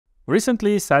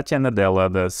Recently, Satya Nadella,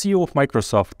 the CEO of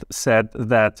Microsoft, said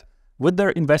that with their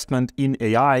investment in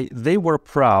AI, they were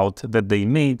proud that they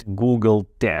made Google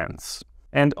dance.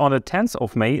 And on the 10th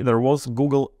of May, there was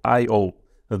Google I/O,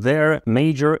 their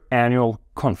major annual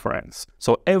conference.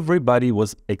 So everybody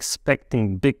was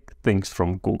expecting big things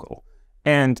from Google.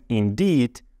 And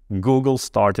indeed, Google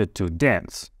started to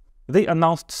dance. They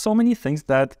announced so many things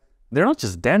that they're not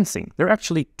just dancing, they're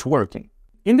actually twerking.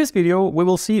 In this video, we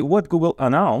will see what Google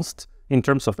announced in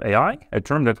terms of AI, a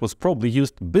term that was probably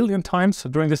used a billion times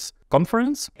during this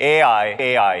conference.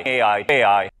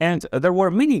 AI. And there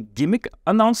were many gimmick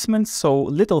announcements, so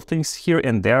little things here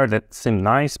and there that seem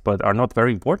nice but are not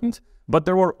very important. But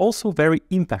there were also very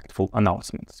impactful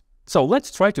announcements. So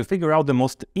let's try to figure out the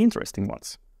most interesting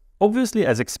ones. Obviously,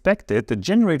 as expected, the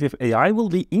generative AI will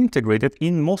be integrated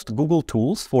in most Google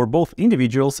tools for both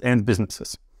individuals and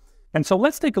businesses. And so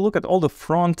let's take a look at all the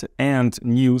front-end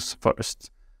news first.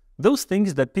 Those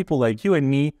things that people like you and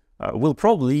me will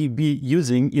probably be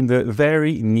using in the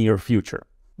very near future.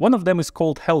 One of them is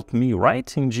called Help Me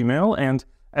Write in Gmail, and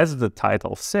as the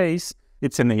title says,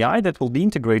 it's an AI that will be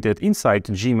integrated inside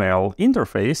Gmail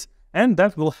interface, and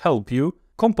that will help you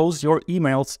compose your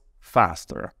emails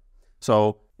faster.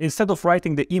 So instead of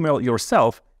writing the email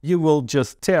yourself, you will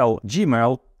just tell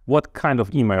Gmail what kind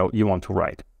of email you want to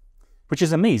write. Which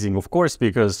is amazing, of course,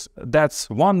 because that's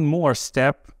one more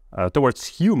step towards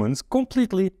humans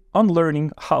completely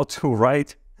unlearning how to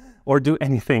write or do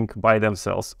anything by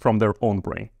themselves from their own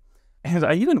brain. And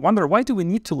I even wonder, why do we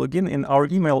need to log in our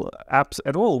email apps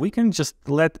at all? We can just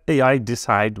let AI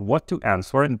decide what to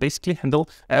answer and basically handle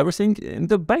everything in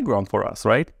the background for us,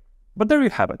 right? But there you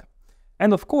have it.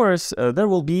 And of course, there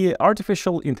will be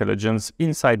artificial intelligence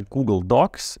inside Google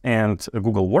Docs and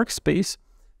Google Workspace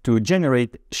to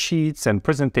generate sheets and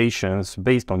presentations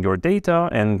based on your data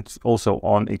and also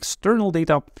on external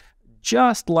data,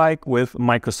 just like with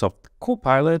Microsoft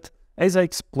Copilot, as I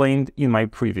explained in my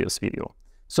previous video.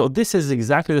 So this is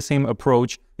exactly the same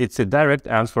approach. It's a direct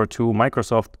answer to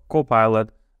Microsoft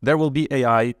Copilot. There will be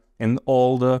AI in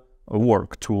all the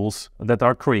work tools that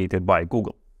are created by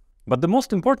Google. But the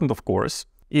most important, of course,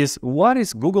 is what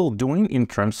is Google doing in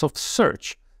terms of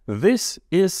search? This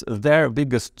is their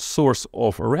biggest source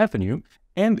of revenue,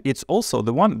 and it's also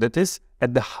the one that is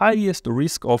at the highest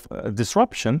risk of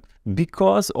disruption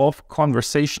because of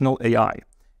conversational AI.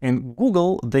 And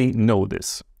Google, they know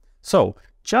this. So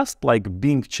just like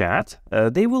Bing Chat,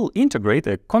 they will integrate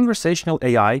a conversational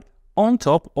AI on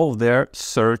top of their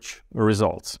search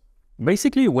results.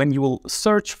 Basically, when you will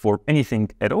search for anything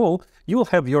at all, you will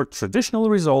have your traditional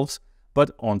results,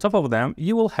 but on top of them,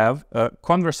 you will have a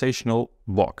conversational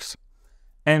box.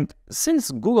 And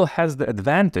since Google has the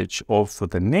advantage of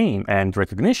the name and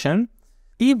recognition,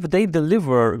 if they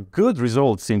deliver good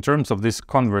results in terms of this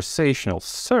conversational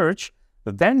search,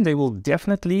 then they will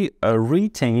definitely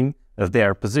retain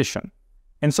their position.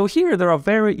 And so here there are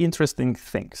very interesting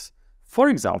things. For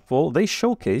example, they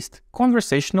showcased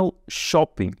conversational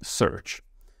shopping search.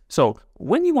 So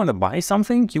when you want to buy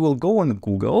something, you will go on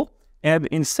Google, and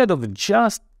instead of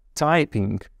just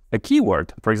typing a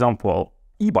keyword, for example,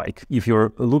 e-bike, if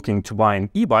you're looking to buy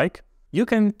an e-bike, you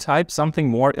can type something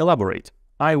more elaborate.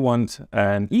 I want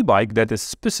an e-bike that is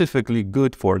specifically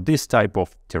good for this type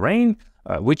of terrain,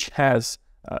 which has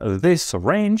this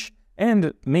range,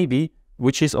 and maybe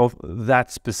which is of that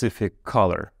specific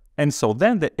color. And so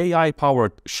then the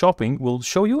AI-powered shopping will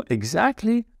show you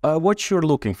exactly what you're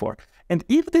looking for. And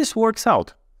if this works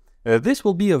out, this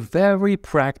will be a very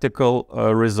practical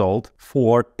result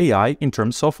for AI in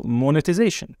terms of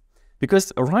monetization.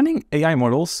 Because running AI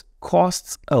models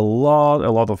costs a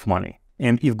lot of money.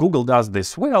 And if Google does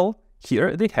this well,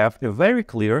 here they have a very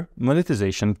clear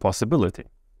monetization possibility.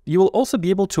 You will also be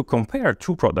able to compare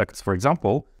two products. For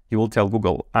example, you will tell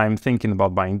Google, I'm thinking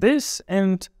about buying this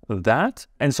and that.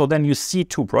 And so then you see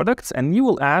two products and you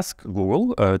will ask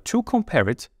Google to compare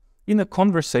it in a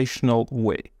conversational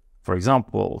way. For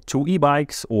example, two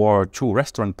e-bikes or two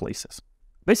restaurant places.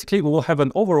 Basically, we will have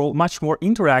an overall much more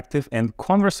interactive and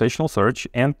conversational search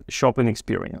and shopping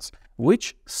experience,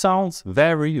 which sounds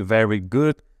very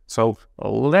good. So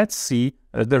let's see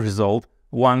the result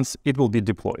once it will be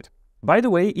deployed. By the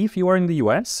way, if you are in the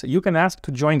US, you can ask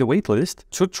to join the waitlist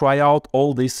to try out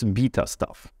all this beta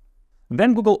stuff.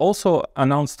 Then Google also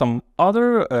announced some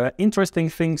other interesting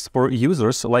things for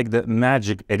users, like the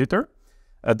Magic Editor.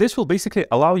 This will basically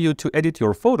allow you to edit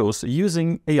your photos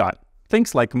using AI.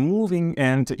 Things like moving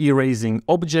and erasing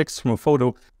objects from a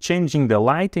photo, changing the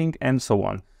lighting, and so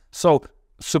on. So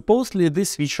supposedly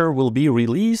this feature will be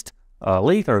released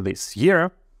later this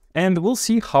year. And we'll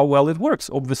see how well it works.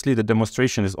 Obviously, the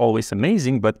demonstration is always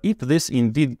amazing, but if this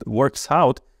indeed works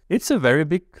out, it's a very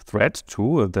big threat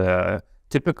to the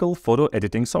typical photo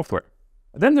editing software.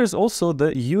 Then there's also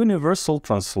the Universal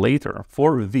Translator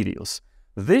for videos.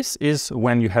 This is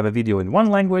when you have a video in one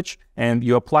language and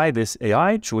you apply this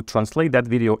AI to translate that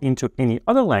video into any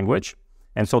other language.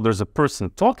 And so there's a person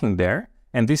talking there,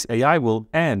 and this AI will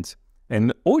add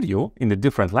an audio in a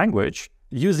different language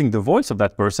using the voice of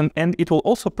that person, and it will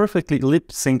also perfectly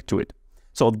lip sync to it.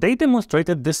 So they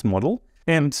demonstrated this model,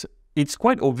 and it's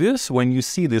quite obvious when you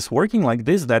see this working like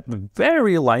this that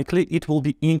very likely it will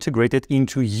be integrated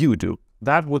into YouTube.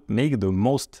 That would make the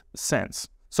most sense.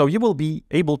 So you will be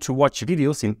able to watch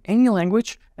videos in any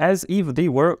language as if they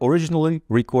were originally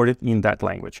recorded in that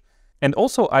language. And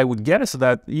also I would guess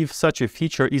that if such a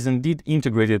feature is indeed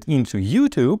integrated into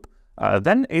YouTube,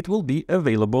 then it will be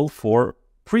available for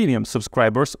premium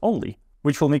subscribers only,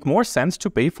 which will make more sense to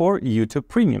pay for YouTube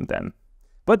Premium then.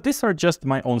 But these are just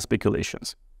my own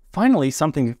speculations. Finally,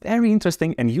 something very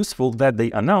interesting and useful that they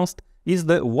announced is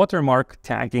the watermark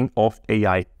tagging of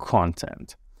AI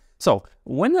content. So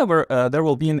whenever there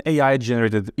will be an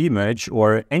AI-generated image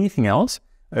or anything else,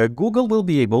 Google will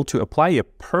be able to apply a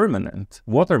permanent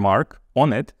watermark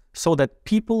on it so that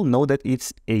people know that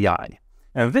it's AI.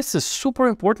 And this is super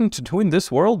important to do in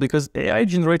this world because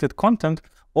AI-generated content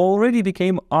already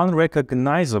became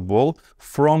unrecognizable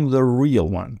from the real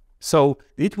one. So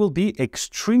it will be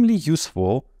extremely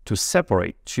useful to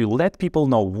separate, to let people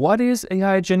know what is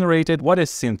AI-generated, what is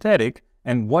synthetic,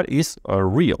 and what is a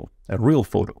real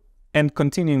photo. And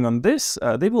continuing on this,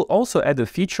 they will also add a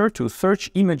feature to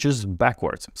search images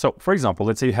backwards. So for example,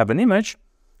 let's say you have an image,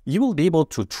 you will be able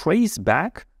to trace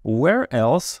back where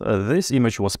else this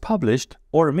image was published,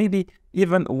 or maybe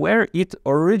even where it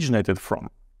originated from.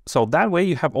 So that way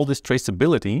you have all this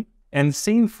traceability, and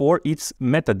same for its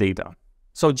metadata.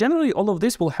 So generally all of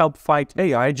this will help fight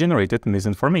AI-generated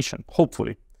misinformation,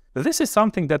 hopefully. This is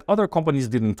something that other companies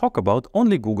didn't talk about,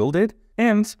 only Google did,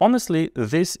 and honestly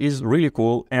this is really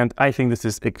cool, and I think this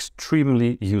is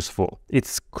extremely useful.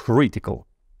 It's critical.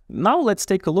 Now let's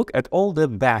take a look at all the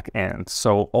back end.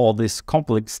 So all these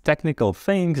complex technical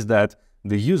things that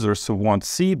the users won't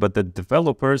see, but the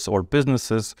developers or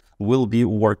businesses will be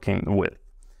working with.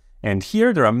 And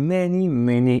here there are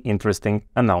many interesting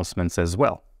announcements as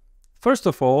well. First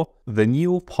of all, the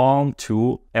new Palm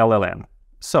 2 LLM.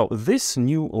 So this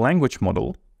new language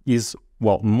model is,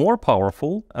 well, more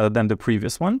powerful than the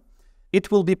previous one.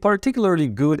 It will be particularly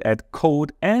good at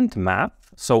code and math.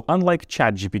 So unlike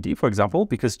ChatGPT, for example,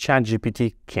 because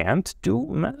ChatGPT can't do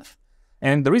math.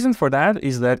 And the reason for that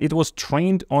is that it was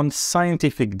trained on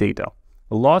scientific data,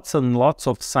 lots and lots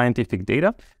of scientific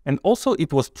data. And also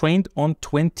it was trained on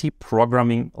 20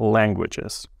 programming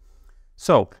languages.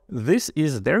 So this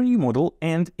is their new model,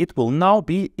 and it will now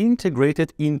be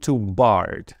integrated into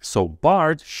Bard. So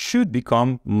Bard should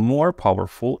become more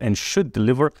powerful and should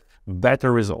deliver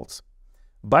better results.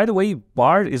 By the way,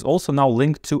 Bard is also now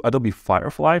linked to Adobe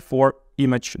Firefly for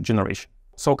image generation.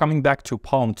 So coming back to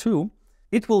Palm 2,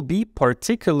 it will be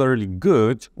particularly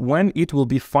good when it will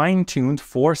be fine-tuned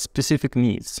for specific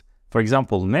needs. For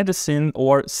example, medicine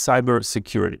or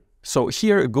cybersecurity. So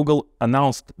here Google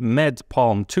announced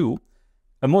MedPalm 2,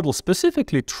 a model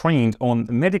specifically trained on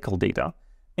medical data,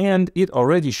 and it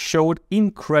already showed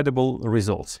incredible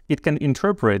results. It can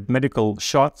interpret medical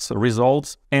shots,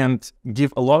 results, and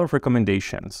give a lot of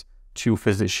recommendations to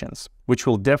physicians, which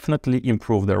will definitely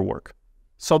improve their work.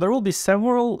 So there will be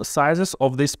several sizes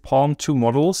of these Palm 2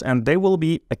 models, and they will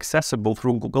be accessible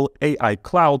through Google AI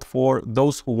Cloud for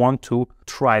those who want to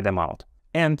try them out.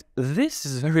 And this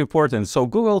is very important. So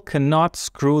Google cannot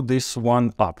screw this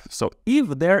one up. So if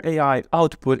their AI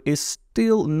output is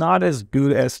still not as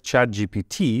good as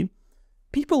ChatGPT,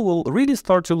 people will really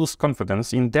start to lose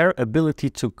confidence in their ability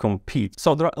to compete.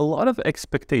 So there are a lot of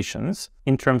expectations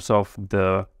in terms of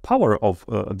the power of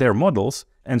their models,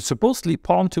 and supposedly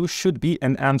Palm 2 should be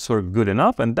an answer good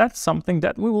enough, and that's something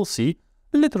that we will see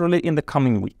literally in the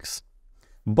coming weeks.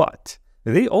 But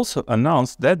they also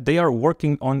announced that they are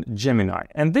working on Gemini,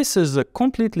 and this is a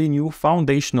completely new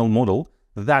foundational model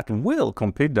that will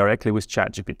compete directly with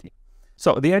ChatGPT.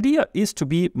 So the idea is to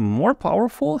be more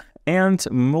powerful and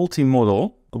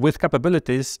multimodal with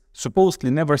capabilities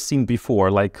supposedly never seen before,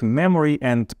 like memory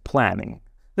and planning.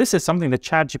 This is something that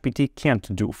ChatGPT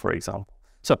can't do, for example.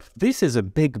 So this is a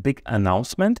big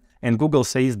announcement, and Google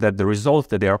says that the results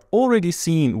that they are already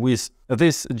seeing with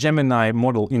this Gemini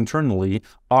model internally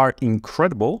are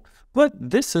incredible, but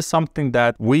this is something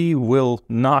that we will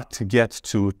not get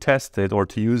to test it or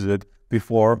to use it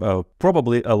before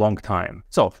probably a long time.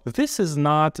 So this is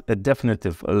not a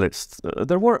definitive list.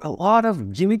 There were a lot of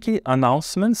gimmicky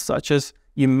announcements such as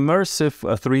immersive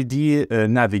 3D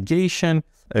navigation,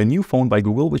 a new phone by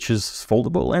Google which is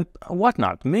foldable and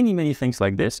whatnot, many things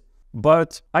like this.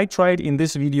 But I tried in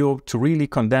this video to really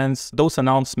condense those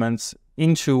announcements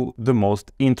into the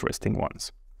most interesting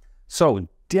ones. So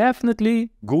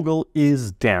definitely Google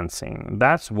is dancing.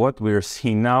 That's what we're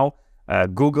seeing now.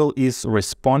 Google is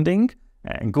responding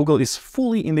and Google is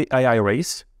fully in the AI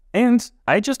race. And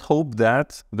I just hope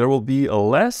that there will be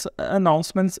less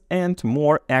announcements and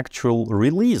more actual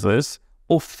releases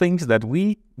of things that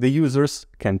we, the users,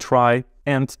 can try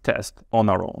and test on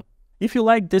our own. If you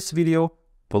like this video,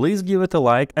 please give it a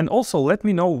like and also let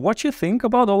me know what you think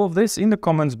about all of this in the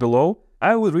comments below.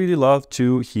 I would really love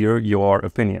to hear your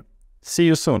opinion. See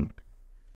you soon.